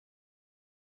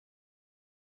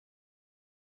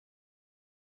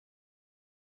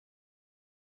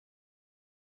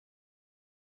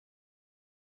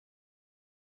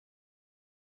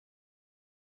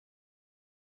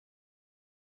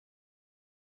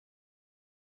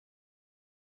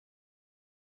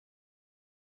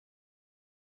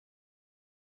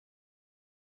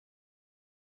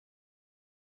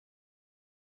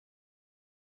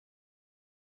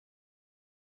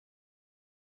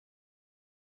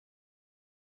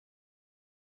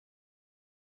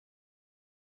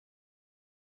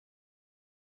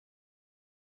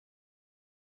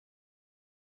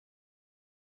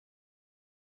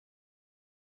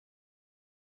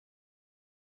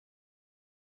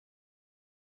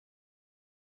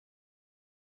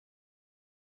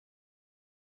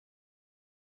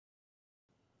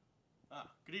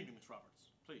Good evening, Miss Roberts.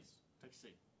 Please, take a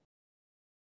seat.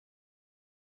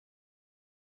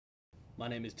 My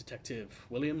name is Detective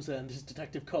Williams, and this is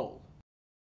Detective Cole.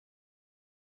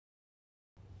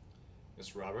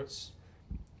 Miss Roberts?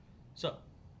 So,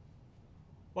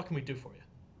 what can we do for you?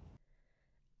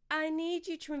 I need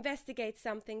you to investigate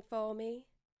something for me.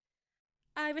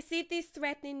 I received these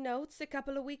threatening notes a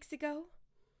couple of weeks ago.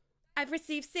 I've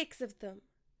received 6 of them.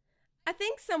 I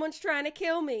think someone's trying to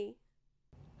kill me.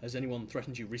 Has anyone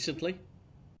threatened you recently?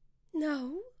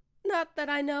 No, not that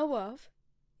I know of.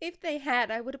 If they had,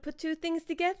 I would have put 2 things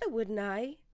together, wouldn't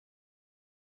I?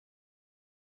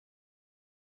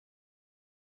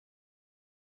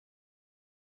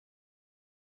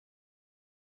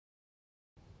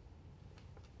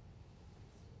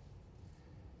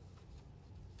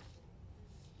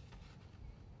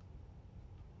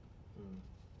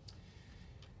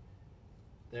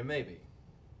 There may be.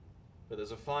 But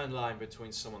there's a fine line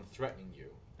between someone threatening you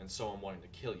and someone wanting to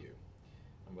kill you.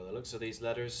 And by the looks of these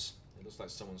letters, it looks like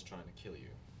someone's trying to kill you.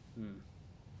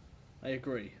 I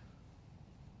agree.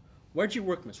 Where'd you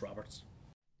work, Miss Roberts?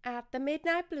 At the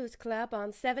Midnight Blues Club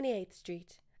on 78th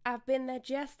Street. I've been there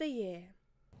just a year.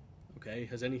 Okay,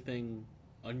 has anything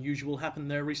unusual happened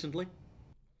there recently?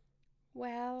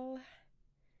 Well,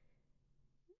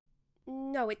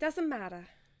 no, it doesn't matter.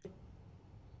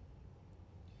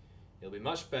 It'll be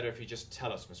much better if you just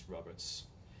tell us, Miss Roberts.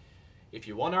 If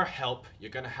you want our help,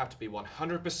 you're going to have to be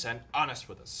 100% honest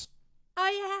with us.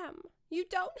 I am. You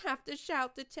don't have to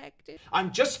shout, Detective.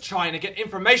 I'm just trying to get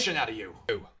information out of you.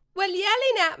 Well,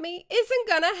 yelling at me isn't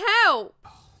gonna help.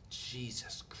 Oh,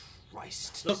 Jesus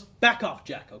Christ. Just back off,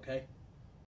 Jack, okay?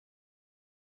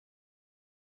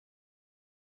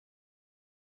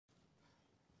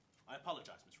 I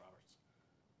apologize, Miss Roberts.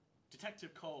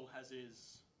 Detective Cole has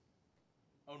his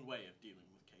own way of dealing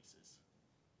with cases.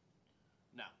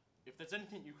 Now, if there's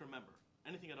anything you can remember,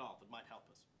 anything at all that might help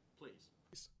us, please.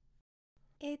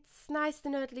 It's nice to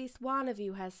know at least one of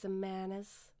you has some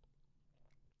manners.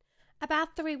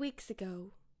 About 3 weeks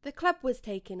ago, the club was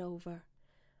taken over.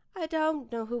 I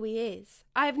don't know who he is.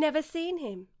 I've never seen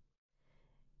him.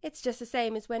 It's just the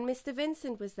same as when Mr.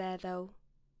 Vincent was there, though.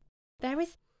 There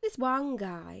is this one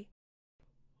guy.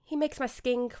 He makes my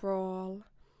skin crawl.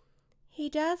 He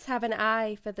does have an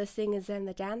eye for the singers and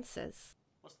the dancers.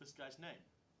 What's this guy's name?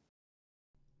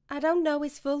 I don't know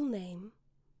his full name,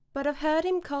 but I've heard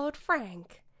him called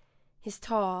Frank. He's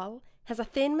tall, has a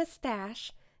thin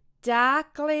moustache,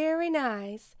 dark glaring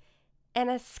eyes, and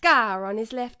a scar on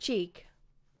his left cheek.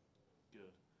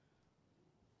 Good.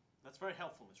 That's very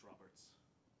helpful, Miss Roberts.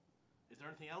 Is there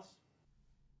anything else?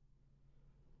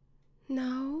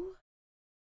 No.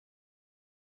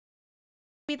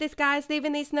 Maybe this guy's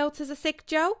leaving these notes as a sick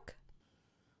joke?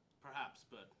 Perhaps,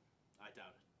 but I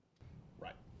doubt it.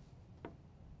 Right.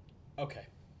 Okay.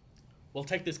 We'll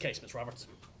take this case, Miss Roberts.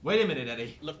 Wait a minute,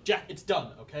 Eddie. Look, Jack, it's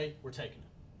done, okay? We're taking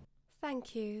it.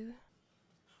 Thank you.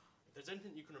 If there's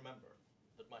anything you can remember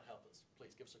that might help us,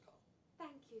 please give us a call.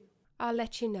 Thank you. I'll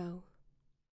let you know.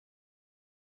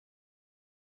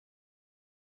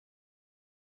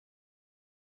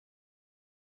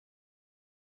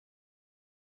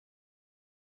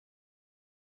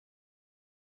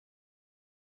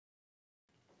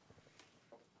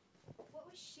 What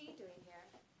was she doing here?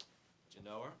 Do you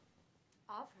know her?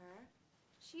 Of her?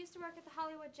 She used to work at the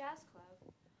Hollywood Jazz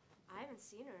Club. I haven't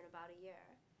seen her in about a year.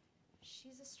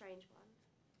 She's a strange one.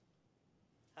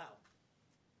 How?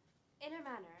 In her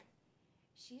manner,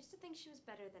 she used to think she was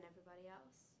better than everybody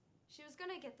else. She was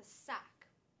gonna get the sack,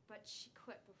 but she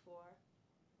quit before.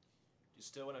 Do you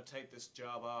still want to take this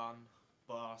job on,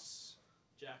 boss?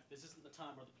 Jack, this isn't the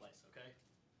time or the place, okay?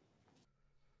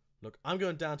 Look, I'm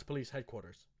going down to police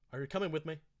headquarters. Are you coming with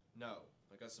me? No,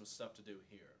 I got some stuff to do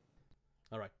here.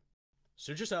 All right.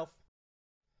 Suit yourself.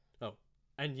 Oh,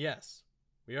 and yes,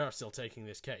 we are still taking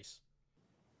this case.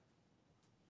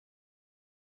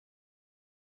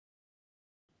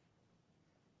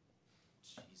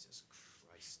 Jesus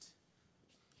Christ.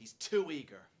 He's too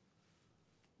eager.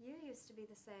 You used to be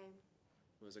the same.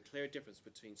 There's a clear difference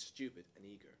between stupid and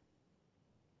eager.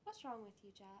 What's wrong with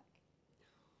you, Jack?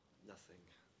 Nothing.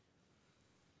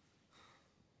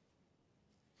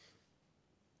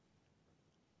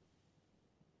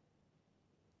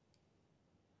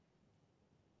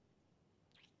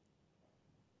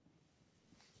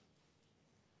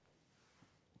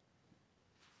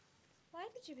 Why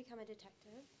did you become a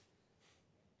detective?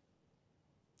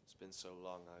 It's been so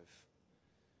long,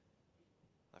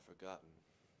 I've forgotten.